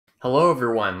Hello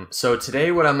everyone. So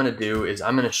today what I'm going to do is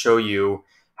I'm going to show you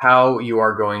how you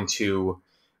are going to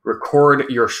record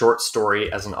your short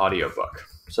story as an audiobook.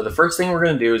 So the first thing we're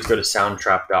going to do is go to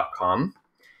soundtrap.com,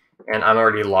 and I'm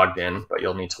already logged in, but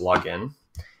you'll need to log in.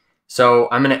 So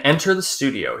I'm going to enter the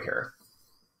studio here.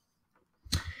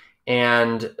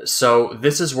 And so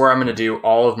this is where I'm going to do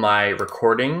all of my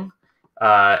recording.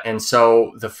 And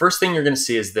so the first thing you're going to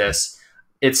see is this.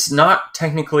 It's not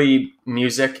technically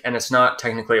music and it's not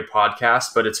technically a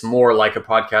podcast, but it's more like a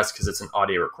podcast because it's an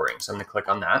audio recording. So I'm going to click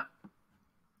on that.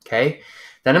 Okay.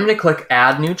 Then I'm going to click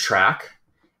Add New Track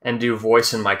and do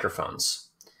Voice and Microphones.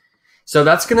 So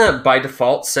that's going to, by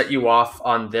default, set you off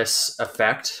on this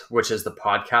effect, which is the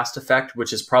podcast effect,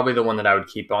 which is probably the one that I would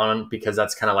keep on because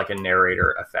that's kind of like a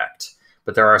narrator effect.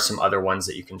 But there are some other ones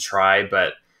that you can try.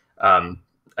 But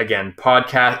again,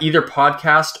 either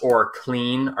podcast or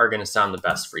clean are going to sound the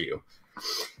best for you.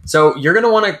 So you're going to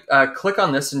want to click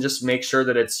on this and just make sure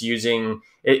that it's using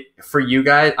it for you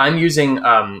guys. I'm using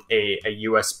a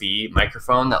USB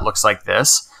microphone that looks like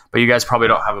this, but you guys probably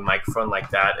don't have a microphone like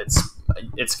that.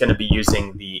 It's going to be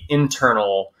using the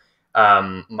internal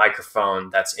microphone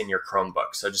that's in your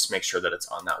Chromebook. So just make sure that it's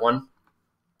on that one,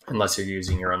 unless you're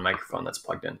using your own microphone that's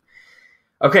plugged in.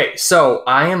 Okay, so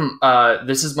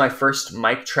this is my first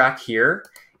mic track here.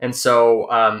 And so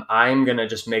I'm gonna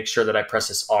just make sure that I press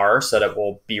this R so that it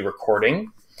will be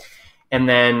recording. And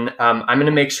then I'm gonna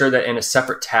make sure that in a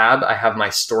separate tab, I have my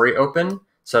story open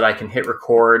so that I can hit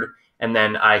record, and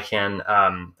then I can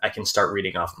start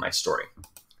reading off my story.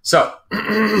 So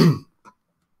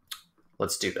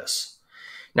let's do this.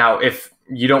 Now, if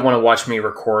you don't wanna watch me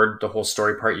record the whole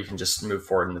story part, you can just move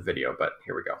forward in the video, but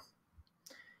here we go.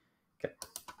 Okay.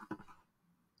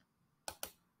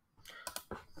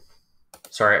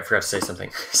 Sorry, I forgot to say something.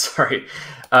 Sorry.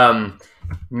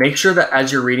 Make sure that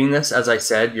as you're reading this, as I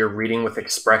said, you're reading with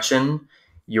expression.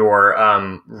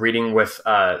 You're reading with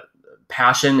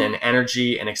passion and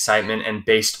energy and excitement and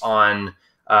based on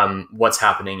what's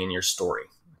happening in your story.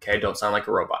 Okay, don't sound like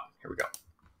a robot. Here we go.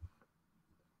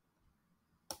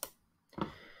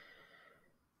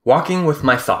 Walking with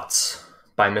My Thoughts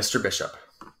by Mr. Bishop.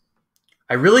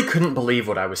 I really couldn't believe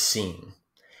what I was seeing.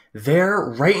 There,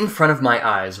 right in front of my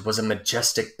eyes, was a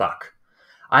majestic buck.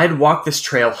 I had walked this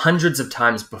trail hundreds of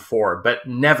times before, but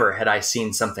never had I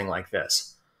seen something like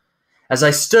this. As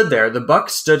I stood there, the buck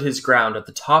stood his ground at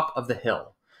the top of the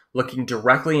hill, looking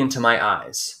directly into my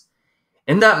eyes.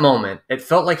 In that moment, it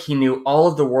felt like he knew all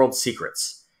of the world's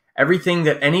secrets, everything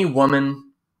that any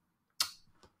woman...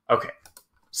 Okay,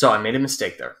 so I made a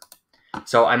mistake there.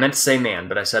 So I meant to say man,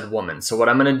 but I said woman. So what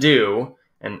I'm going to do...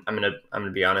 And I'm gonna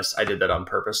be honest, I did that on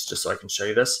purpose just so I can show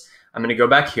you this. I'm gonna go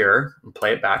back here and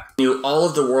play it back. Knew all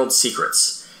of the world's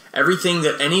secrets, everything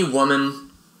that any woman.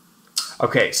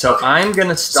 Okay, so I'm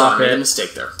gonna stop it. I made a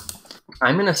mistake there.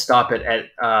 I'm gonna stop it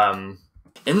at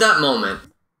in that moment.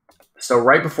 So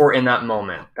right before in that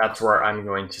moment, that's where I'm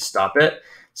going to stop it.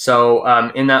 So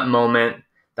in that moment,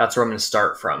 that's where I'm gonna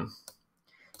start from.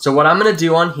 So what I'm gonna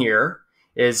do on here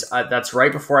is that's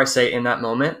right before I say in that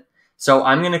moment. So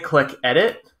I'm going to click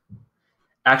edit.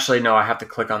 Actually, no, I have to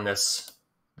click on this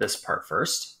part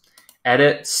first.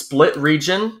 Edit, split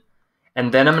region,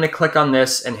 and then I'm going to click on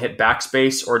this and hit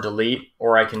backspace or delete,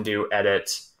 or I can do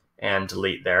edit and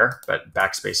delete there, but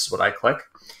backspace is what I click.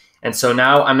 And so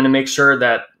now I'm going to make sure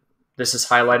that this is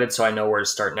highlighted so I know where to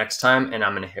start next time, and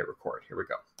I'm going to hit record. Here we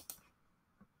go.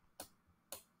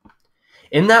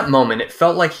 In that moment, it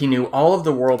felt like he knew all of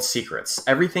the world's secrets,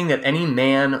 everything that any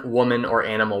man, woman, or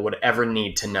animal would ever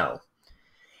need to know.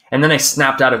 And then I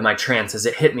snapped out of my trance as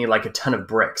it hit me like a ton of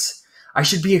bricks. I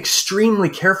should be extremely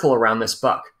careful around this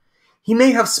buck. He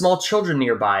may have small children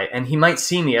nearby, and he might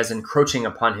see me as encroaching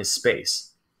upon his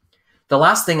space. The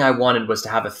last thing I wanted was to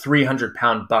have a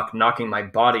 300-pound buck knocking my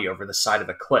body over the side of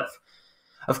a cliff.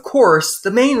 Of course, the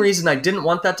main reason I didn't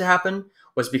want that to happen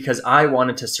was because I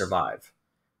wanted to survive.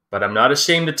 But I'm not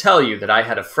ashamed to tell you that I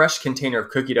had a fresh container of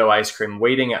cookie dough ice cream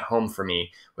waiting at home for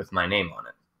me with my name on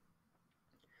it.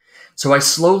 So I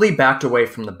slowly backed away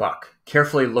from the buck,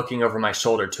 carefully looking over my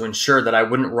shoulder to ensure that I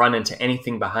wouldn't run into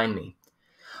anything behind me.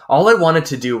 All I wanted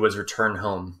to do was return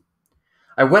home.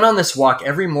 I went on this walk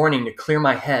every morning to clear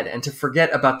my head and to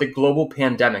forget about the global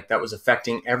pandemic that was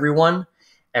affecting everyone,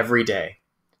 every day.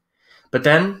 But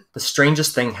then, the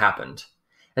strangest thing happened.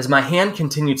 As my hand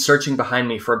continued searching behind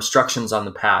me for obstructions on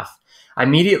the path, I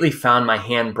immediately found my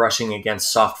hand brushing against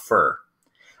soft fur.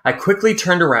 I quickly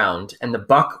turned around, and the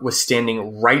buck was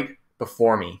standing right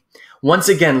before me, once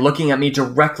again looking at me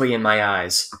directly in my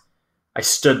eyes. I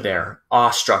stood there,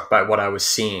 awestruck by what I was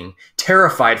seeing,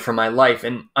 terrified for my life,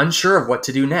 and unsure of what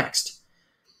to do next.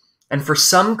 And for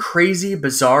some crazy,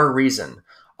 bizarre reason,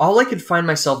 all I could find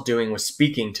myself doing was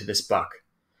speaking to this buck.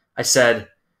 I said,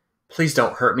 "Please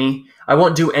don't hurt me. I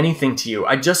won't do anything to you.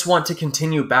 I just want to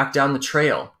continue back down the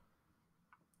trail."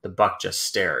 The buck just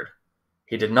stared.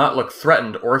 He did not look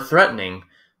threatened or threatening,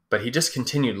 but he just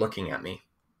continued looking at me.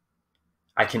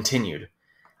 I continued,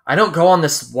 "I don't go on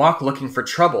this walk looking for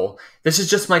trouble. This is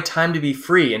just my time to be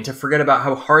free and to forget about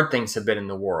how hard things have been in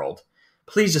the world.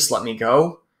 Please just let me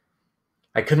go."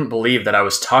 I couldn't believe that I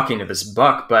was talking to this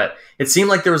buck, but it seemed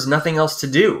like there was nothing else to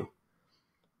do.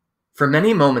 For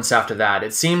many moments after that,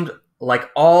 it seemed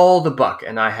like all the buck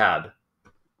and I had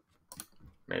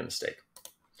made a mistake.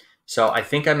 So I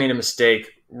think I made a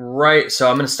mistake so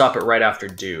I'm going to stop it right after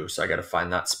do. So I got to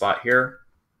find that spot here.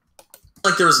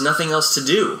 Like there was nothing else to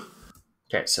do.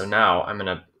 Okay, so now I'm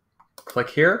going to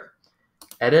click here,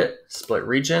 edit, split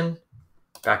region,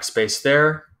 backspace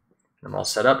there. I'm all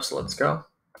set up, so let's go.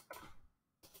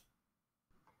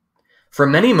 For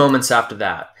many moments after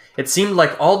that, it seemed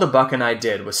like all the buck and I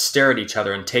did was stare at each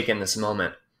other and take in this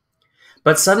moment.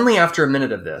 But suddenly after a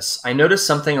minute of this, I noticed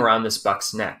something around this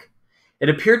buck's neck. It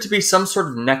appeared to be some sort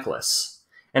of necklace,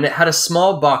 and it had a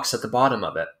small box at the bottom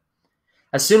of it.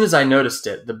 As soon as I noticed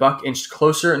it, the buck inched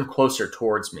closer and closer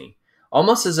towards me,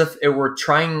 almost as if it were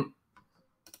trying...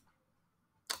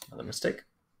 Another mistake.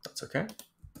 That's okay.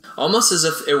 Almost as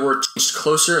if it were inched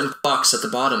closer and box at the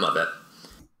bottom of it.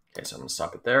 Okay, so I'm going to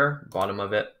stop it there, bottom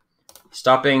of it.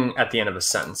 Stopping at the end of a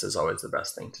sentence is always the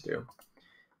best thing to do.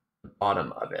 The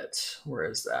bottom of it. Where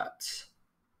is that?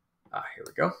 Here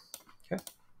we go. Okay.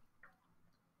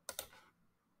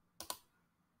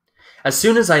 As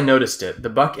soon as I noticed it, the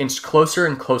buck inched closer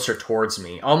and closer towards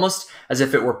me, almost as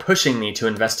if it were pushing me to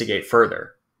investigate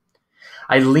further.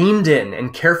 I leaned in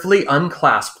and carefully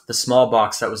unclasped the small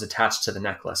box that was attached to the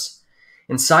necklace.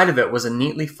 Inside of it was a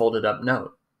neatly folded up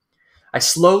note. I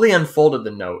slowly unfolded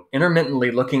the note,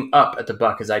 intermittently looking up at the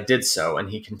buck as I did so, and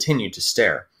he continued to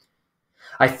stare.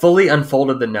 I fully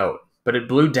unfolded the note, but it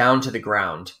blew down to the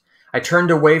ground. I turned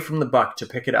away from the buck to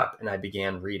pick it up, and I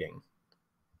began reading.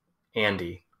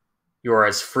 "Andy, you are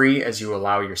as free as you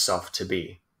allow yourself to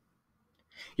be.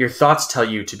 Your thoughts tell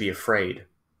you to be afraid.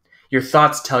 Your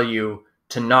thoughts tell you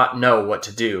to not know what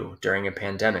to do during a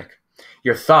pandemic.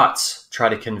 Your thoughts try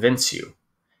to convince you.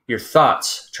 Your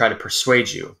thoughts try to persuade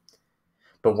you.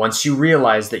 But once you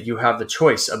realize that you have the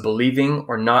choice of believing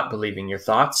or not believing your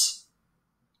thoughts,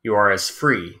 you are as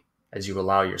free as you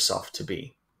allow yourself to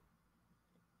be."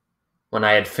 When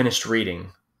I had finished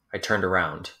reading, I turned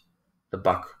around. The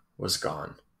buck was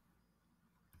gone.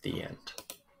 The end.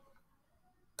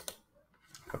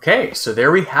 Okay, so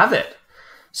there we have it.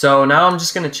 So now I'm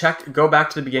just going to go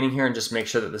back to the beginning here and just make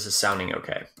sure that this is sounding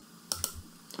okay.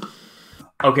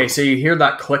 Okay, so you hear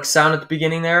that click sound at the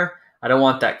beginning there? I don't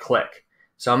want that click.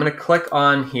 So I'm going to click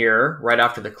on here right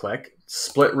after the click,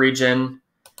 split region.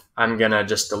 I'm going to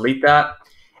just delete that.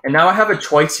 And now I have a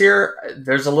choice here.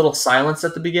 There's a little silence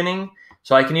at the beginning.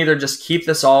 So I can either just keep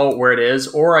this all where it is,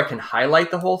 or I can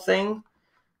highlight the whole thing.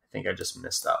 I think I just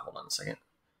missed that. Hold on a second.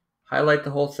 Highlight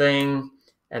the whole thing,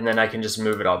 and then I can just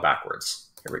move it all backwards.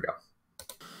 Here we go.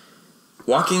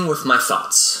 Walking with My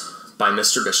Thoughts by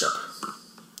Mr. Bishop.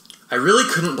 I really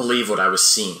couldn't believe what I was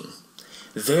seeing.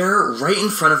 There, right in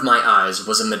front of my eyes,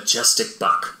 was a majestic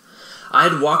buck. I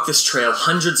had walked this trail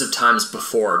hundreds of times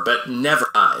before, but never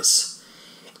eyes.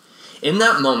 In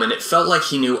that moment, it felt like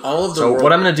he knew all of the world. So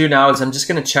what I'm going to do now is I'm just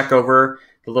going to check over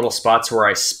the little spots where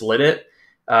I split it,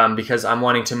 because I'm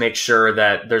wanting to make sure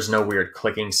that there's no weird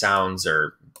clicking sounds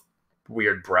or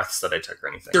weird breaths that I took or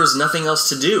anything. There was nothing else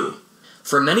to do.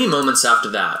 For many moments after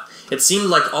that, it seemed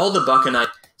like all the buck and I...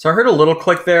 So I heard a little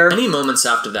click there. Many moments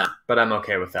after that. But I'm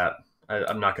okay with that.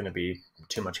 I'm not going to be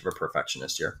too much of a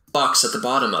perfectionist here. Box at the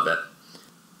bottom of it.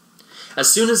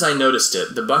 As soon as I noticed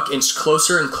it, the buck inched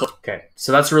closer and closer. Okay,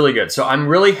 so that's really good. So I'm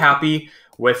really happy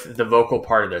with the vocal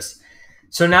part of this.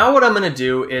 So now what I'm going to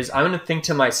do is I'm going to think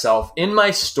to myself, in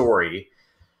my story,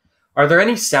 are there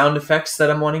any sound effects that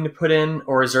I'm wanting to put in,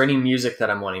 or is there any music that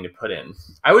I'm wanting to put in?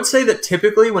 I would say that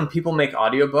typically when people make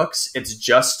audiobooks, it's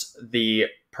just the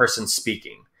person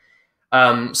speaking.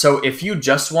 So if you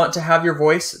just want to have your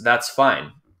voice, that's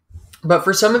fine. But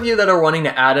for some of you that are wanting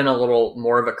to add in a little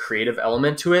more of a creative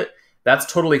element to it, that's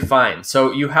totally fine.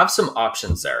 So you have some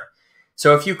options there.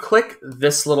 So if you click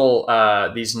this little,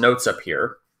 these notes up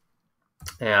here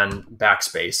and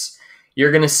backspace,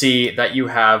 you're going to see that you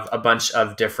have a bunch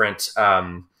of different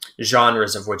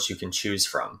genres of which you can choose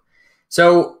from.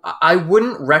 So I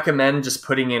wouldn't recommend just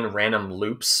putting in random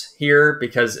loops here,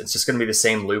 because it's just going to be the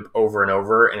same loop over and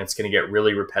over, and it's going to get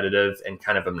really repetitive and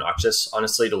kind of obnoxious,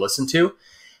 honestly, to listen to.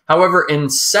 However, in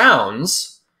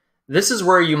sounds, this is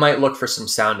where you might look for some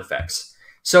sound effects.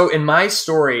 So in my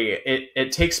story,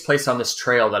 it takes place on this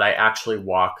trail that I actually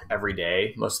walk every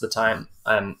day most of the time.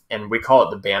 And we call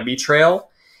it the Bambi Trail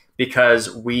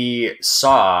because we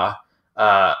saw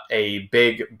a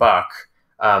big buck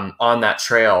on that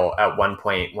trail at one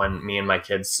point when me and my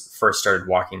kids first started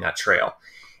walking that trail.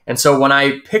 And so when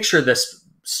I picture this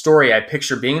story, I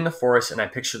picture being in the forest and I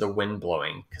picture the wind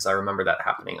blowing because I remember that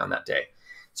happening on that day.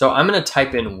 So I'm going to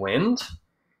type in wind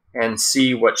and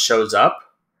see what shows up.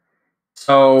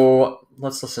 So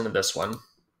let's listen to this one.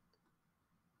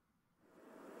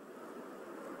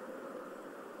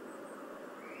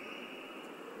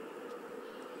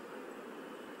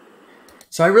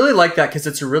 So I really like that because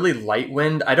it's a really light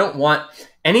wind. I don't want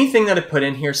anything that I put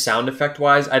in here sound effect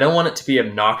wise. I don't want it to be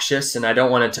obnoxious and I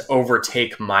don't want it to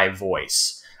overtake my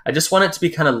voice. I just want it to be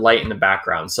kind of light in the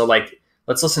background. So like,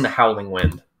 let's listen to howling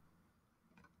wind.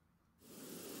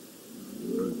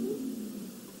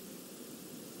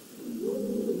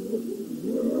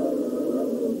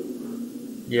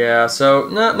 Yeah, so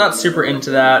not super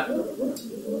into that.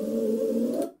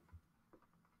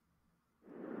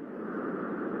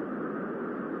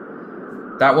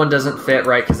 That one doesn't fit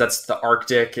right because that's the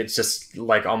Arctic. It's just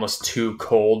like almost too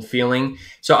cold feeling.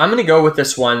 So I'm going to go with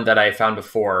this one that I found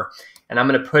before, and I'm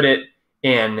going to put it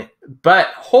in. But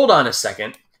hold on a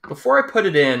second. Before I put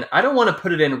it in, I don't want to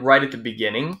put it in right at the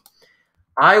beginning.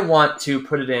 I want to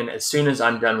put it in as soon as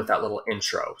I'm done with that little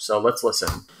intro. So let's listen.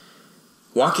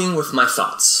 Walking with My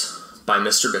Thoughts by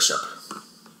Mr. Bishop.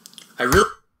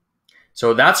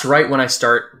 So that's right when I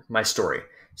start my story.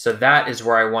 So that is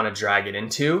where I want to drag it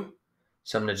into.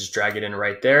 So I'm going to just drag it in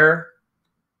right there.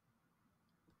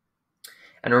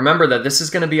 And remember that this is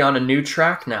going to be on a new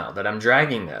track now that I'm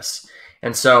dragging this.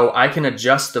 And so I can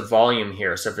adjust the volume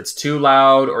here. So if it's too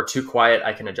loud or too quiet,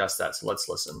 I can adjust that. So let's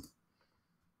listen.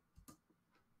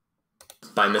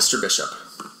 By Mr. Bishop.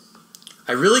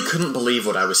 I really couldn't believe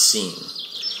what I was seeing.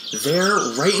 There,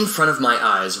 right in front of my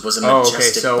eyes, was a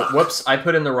majestic buck. Whoops, I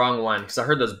put in the wrong one because I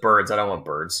heard those birds. I don't want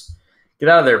birds. Get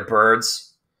out of there, birds.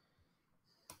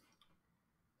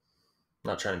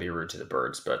 Not trying to be rude to the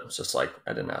birds, but it's just like,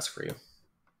 I didn't ask for you.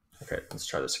 Okay, let's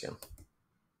try this again.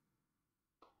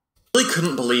 I really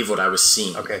couldn't believe what I was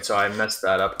seeing. Okay, so I messed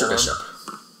that up. Bishop.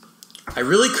 I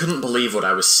really couldn't believe what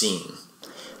I was seeing.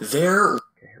 There... Okay,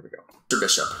 here we go.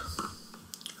 Bishop.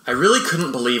 I really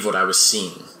couldn't believe what I was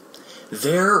seeing.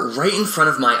 There, right in front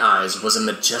of my eyes, was a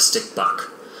majestic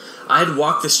buck. I had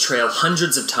walked this trail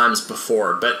hundreds of times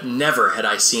before, but never had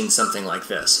I seen something like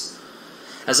this.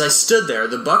 As I stood there,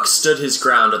 the buck stood his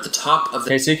ground at the top of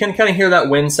the... Okay, so you can kind of hear that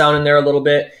wind sound in there a little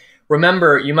bit.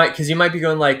 Remember, you might be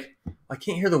going like, I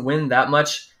can't hear the wind that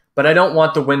much, but I don't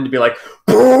want the wind to be like,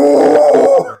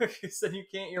 because then you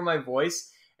can't hear my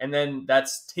voice, and then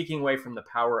that's taking away from the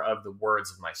power of the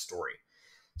words of my story.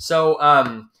 So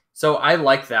I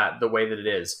like that, the way that it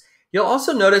is. You'll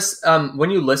also notice when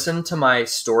you listen to my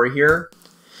story here,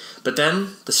 but then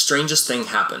the strangest thing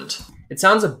happened. It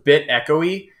sounds a bit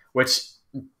echoey, which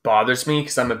bothers me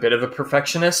because I'm a bit of a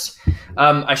perfectionist.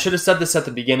 I should have said this at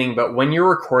the beginning, but when you're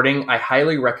recording, I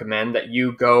highly recommend that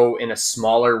you go in a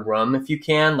smaller room if you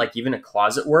can, like even a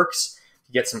closet works.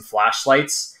 You get some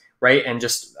flashlights, right? And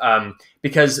just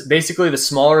because basically the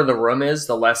smaller the room is,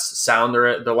 the less sound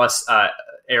there, the less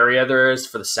area there is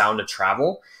for the sound to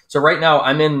travel. So right now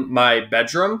I'm in my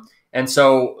bedroom, and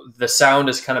so the sound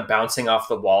is kind of bouncing off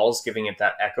the walls, giving it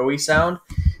that echoey sound.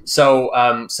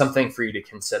 So something for you to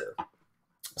consider.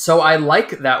 So I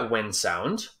like that wind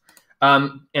sound,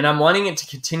 and I'm wanting it to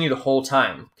continue the whole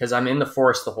time because I'm in the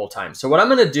forest the whole time. So what I'm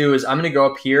going to do is I'm going to go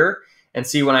up here and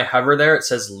see when I hover there, it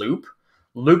says loop.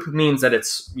 Loop means that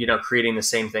it's, creating the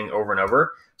same thing over and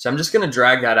over. So I'm just going to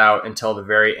drag that out until the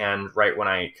very end, right when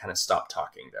I kind of stop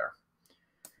talking there.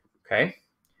 Okay.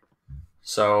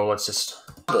 So let's just...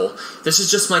 This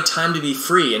is just my time to be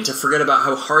free and to forget about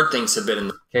how hard things have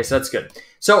been. Okay, so that's good.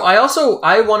 So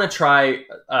I want to try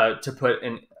to put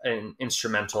an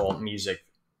instrumental music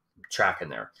track in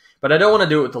there, but I don't want to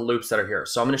do it with the loops that are here.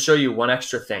 So I'm going to show you one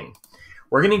extra thing.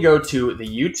 We're going to go to the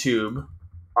YouTube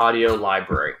audio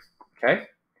library. Okay.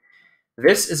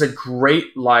 This is a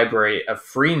great library of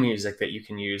free music that you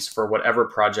can use for whatever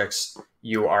projects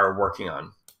you are working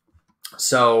on.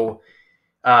 So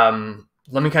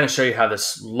let me kind of show you how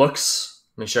this looks.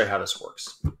 Let me show you how this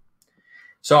works.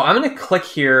 So I'm going to click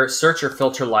here, search or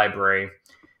filter library.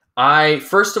 I,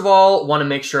 first of all, want to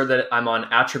make sure that I'm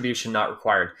on attribution not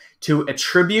required. To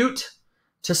attribute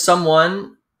to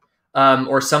someone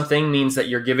or something means that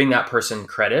you're giving that person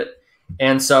credit.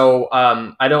 And so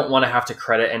I don't want to have to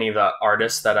credit any of the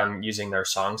artists that I'm using their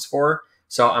songs for.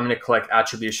 So I'm going to click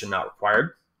attribution not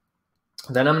required.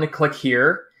 Then I'm going to click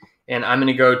here, and I'm going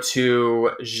to go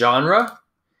to genre,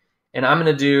 and I'm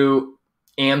going to do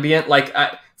ambient. Like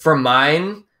for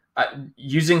mine,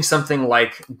 using something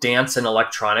like dance and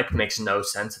electronic makes no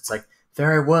sense. It's like,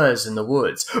 there I was in the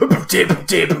woods.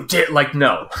 Like,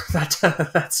 no,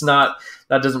 that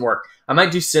doesn't work. I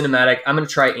might do cinematic. I'm going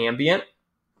to try ambient,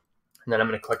 and then I'm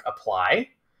going to click apply.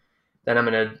 Then I'm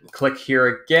going to click here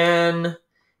again,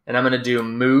 and I'm going to do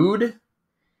mood.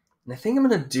 And I think I'm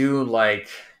going to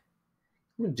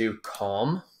do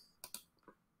calm.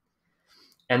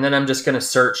 And then I'm just going to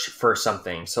search for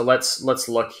something. So let's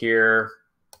look here.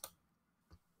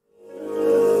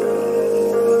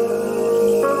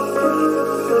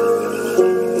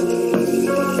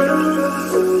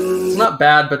 It's not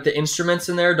bad, but the instruments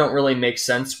in there don't really make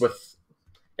sense with,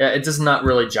 it's just not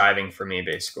really jiving for me,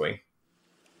 basically.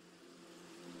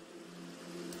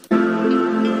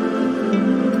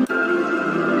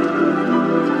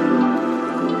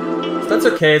 That's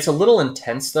okay. It's a little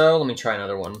intense, though. Let me try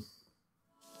another one.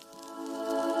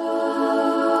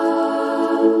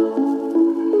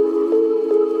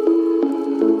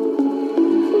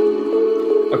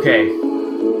 Okay.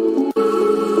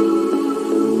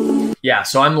 Yeah,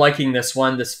 so I'm liking this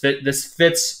one. This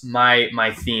fits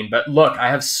my theme. But look, I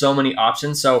have so many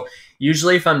options. So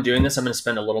usually if I'm doing this, I'm going to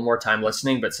spend a little more time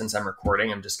listening. But since I'm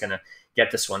recording, I'm just going to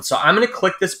get this one. So I'm going to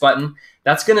click this button.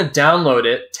 That's going to download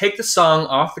it, take the song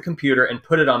off the computer, and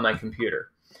put it on my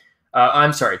computer.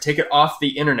 I'm sorry, take it off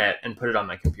the internet and put it on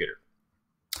my computer.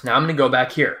 Now I'm going to go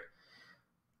back here.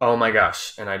 Oh my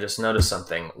gosh, and I just noticed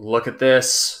something. Look at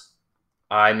this.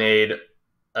 I made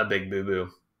a big boo-boo.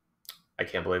 I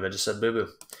can't believe I just said boo-boo.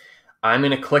 I'm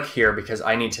going to click here because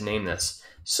I need to name this.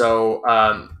 So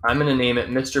I'm going to name it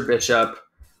Mr. Bishop.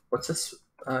 What's this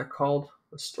called,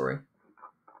 this story?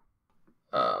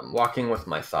 Walking with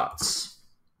My Thoughts.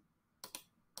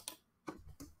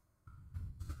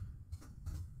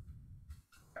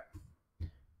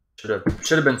 Should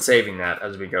have been saving that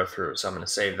as we go through. So I'm going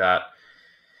to save that.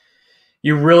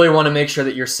 You really want to make sure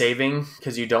that you're saving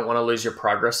because you don't want to lose your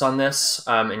progress on this.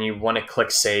 And you want to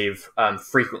click save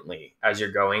frequently as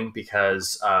you're going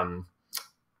because,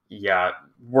 yeah,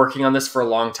 working on this for a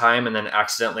long time and then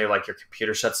accidentally like your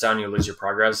computer shuts down, you lose your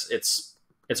progress. It's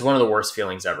one of the worst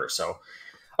feelings ever. So,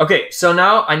 okay, so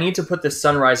now I need to put this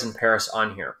Sunrise in Paris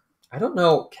on here. I don't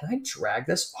know. Can I drag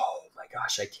this? Oh my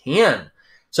gosh, I can.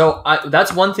 So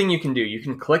that's one thing you can do. You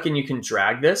can click and you can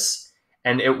drag this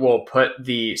and it will put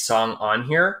the song on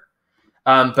here.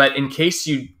 But in case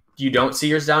you don't see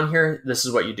yours down here, this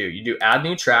is what you do. You do add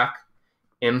new track,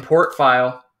 import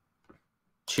file,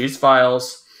 choose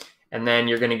files, and then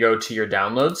you're going to go to your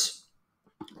downloads,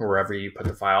 wherever you put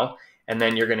the file, and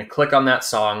then you're going to click on that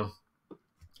song,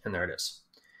 and there it is.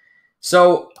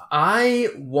 So I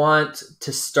want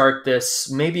to start this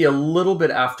maybe a little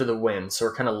bit after the wind, so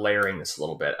we're kind of layering this a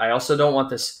little bit. I also don't want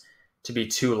this to be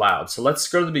too loud. So let's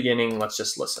go to the beginning. Let's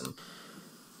just listen.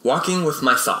 Walking with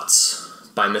My Thoughts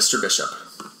by Mr. Bishop.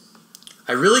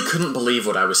 I really couldn't believe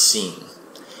what I was seeing.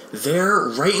 There,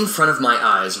 right in front of my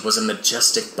eyes, was a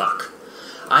majestic buck.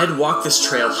 I had walked this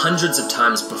trail hundreds of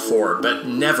times before, but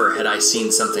never had I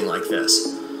seen something like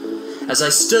this. As I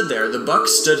stood there, the buck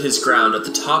stood his ground at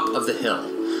the top of the hill,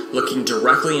 looking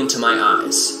directly into my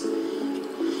eyes.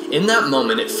 In that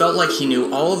moment, it felt like he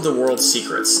knew all of the world's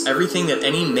secrets, everything that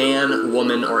any man,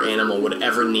 woman, or animal would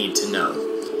ever need to know.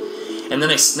 And then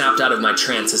I snapped out of my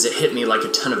trance as it hit me like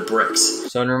a ton of bricks.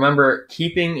 So remember,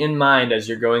 keeping in mind as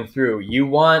you're going through, you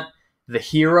want the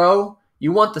hero,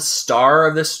 you want the star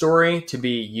of this story to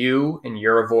be you and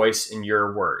your voice and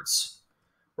your words,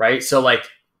 right? So like,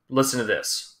 listen to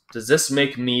this. Does this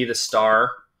make me the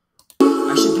star?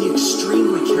 I should be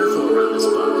extremely careful around this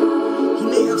buck. He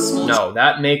may have small... No,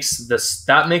 that makes the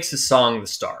song the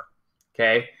star,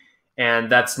 okay? And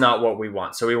that's not what we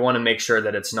want. So we want to make sure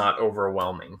that it's not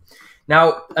overwhelming.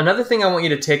 Now, another thing I want you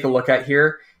to take a look at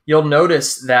here, you'll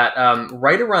notice that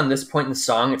right around this point in the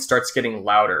song, it starts getting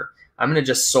louder. I'm going to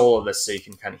just solo this so you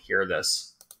can kind of hear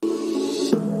this.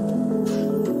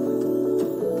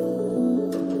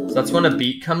 So that's when a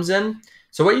beat comes in.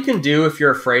 So what you can do if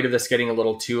you're afraid of this getting a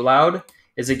little too loud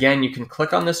is, again, you can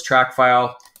click on this track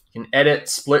file, you can edit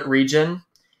split region,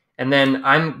 and then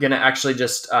I'm going to actually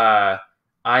just, I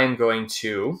am going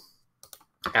to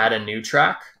add a new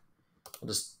track. I'll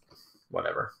just,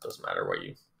 whatever, doesn't matter what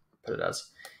you put it as.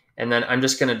 And then I'm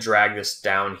just going to drag this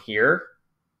down here.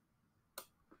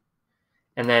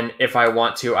 And then if I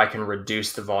want to, I can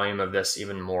reduce the volume of this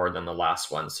even more than the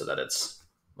last one so that it's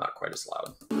not quite as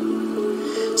loud.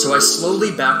 So I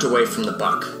slowly backed away from the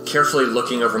buck, carefully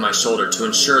looking over my shoulder to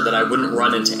ensure that I wouldn't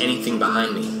run into anything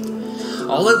behind me.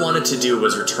 All I wanted to do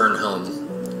was return home.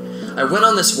 I went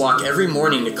on this walk every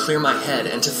morning to clear my head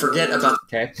and to forget about...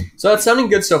 Okay, so that's sounding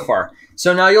good so far.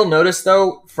 So now you'll notice,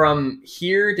 though, from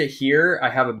here to here, I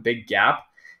have a big gap.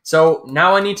 So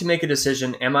now I need to make a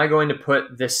decision. Am I going to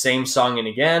put this same song in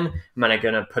again? Am I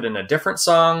going to put in a different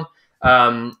song?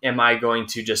 Am I going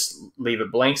to just leave it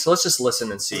blank? So let's just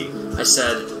listen and see. I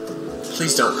said,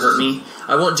 "Please don't hurt me.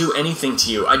 I won't do anything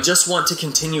to you. I just want to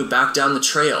continue back down the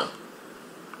trail."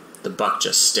 The buck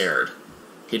just stared.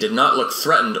 He did not look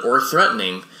threatened or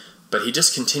threatening, but he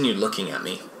just continued looking at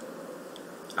me.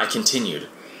 I continued.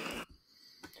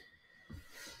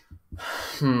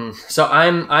 So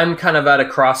I'm kind of at a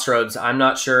crossroads. I'm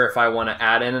not sure if I want to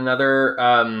add in another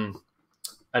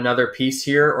piece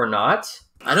here or not.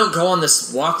 I don't go on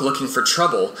this walk looking for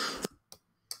trouble.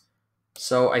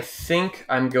 So I think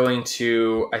what I'm going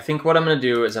to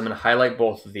do is I'm going to highlight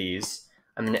both of these.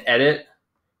 I'm going to edit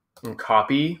and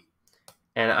copy.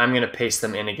 And I'm going to paste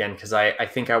them in again because I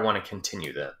think I want to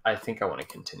continue that. I think I want to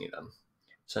continue them.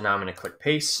 So now I'm going to click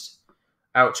paste.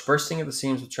 Ouch, bursting at the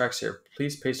seams with tracks here.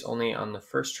 Please paste only on the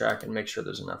first track and make sure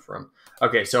there's enough room.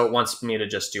 Okay, so it wants me to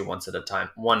just do one at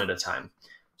a time.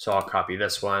 So I'll copy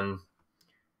this one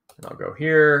and I'll go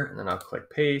here and then I'll click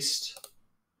paste.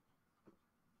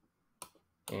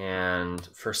 And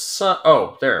for some,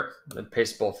 oh, there, I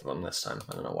paste both of them this time.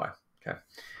 I don't know why. Okay.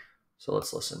 So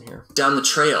let's listen here. Down the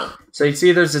trail. So you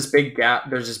see there's this big gap.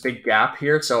 There's this big gap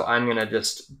here. So I'm going to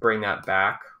just bring that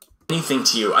back. Anything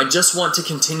to you. I just want to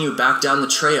continue back down the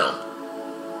trail.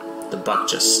 The buck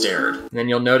just stared. And then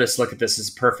you'll notice, look at this is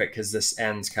perfect because this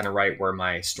ends kind of right where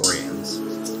my story ends.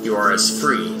 You are as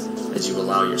free as you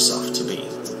allow yourself to be.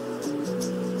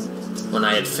 When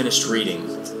I had finished reading,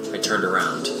 I turned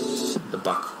around. The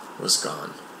buck was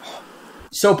gone.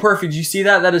 So perfect. You see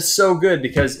that? That is so good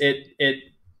because it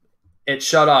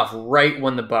shut off right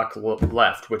when the buck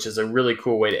left, which is a really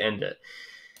cool way to end it.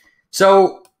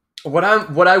 So what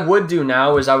I would do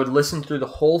now is I would listen through the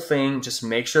whole thing, just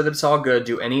make sure that it's all good,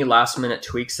 do any last minute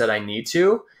tweaks that I need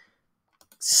to,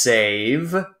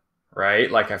 save,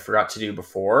 right? Like I forgot to do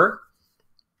before.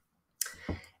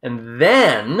 And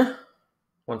then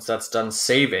once that's done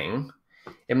saving,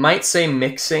 it might say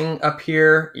mixing up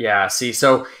here. Yeah, see,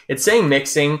 so it's saying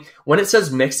mixing. When it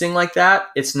says mixing like that,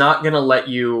 it's not going to let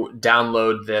you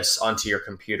download this onto your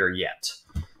computer yet.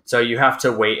 So you have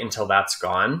to wait until that's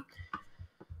gone.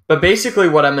 But basically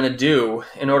what I'm going to do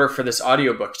in order for this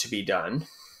audiobook to be done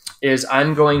is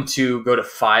I'm going to go to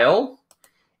File,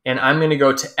 and I'm going to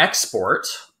go to Export,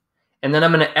 and then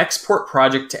I'm going to export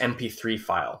project to MP3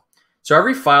 file. So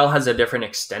every file has a different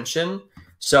extension.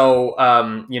 So,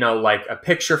 like a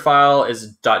picture file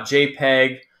is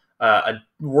 .jpeg, a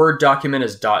Word document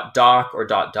is .doc or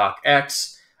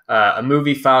 .docx, a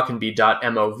movie file can be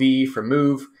 .mov for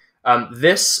move.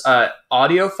 This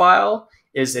audio file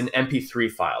is an MP3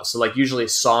 file. So like usually a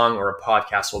song or a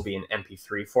podcast will be in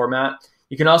MP3 format.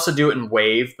 You can also do it in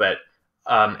WAV, but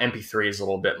MP3 is a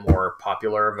little bit more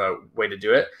popular of a way to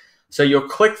do it. So you'll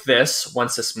click this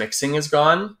once this mixing is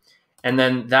gone. And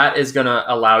then that is going to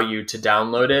allow you to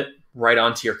download it right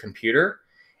onto your computer.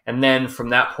 And then from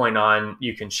that point on,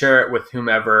 you can share it with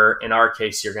whomever. In our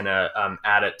case, you're going to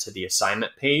add it to the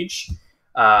assignment page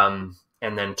and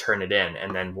then turn it in.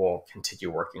 And then we'll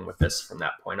continue working with this from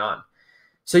that point on.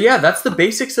 So yeah, that's the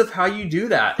basics of how you do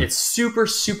that. It's super,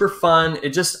 super fun.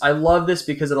 I love this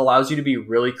because it allows you to be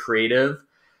really creative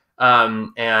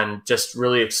and just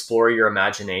really explore your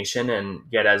imagination and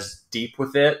get as deep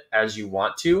with it as you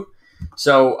want to.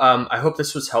 So I hope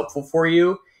this was helpful for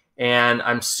you, and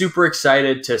I'm super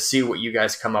excited to see what you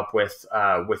guys come up with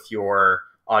your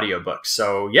audiobook.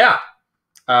 So yeah,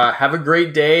 have a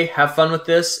great day, have fun with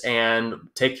this, and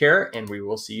take care, and we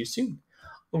will see you soon.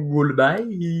 Goodbye.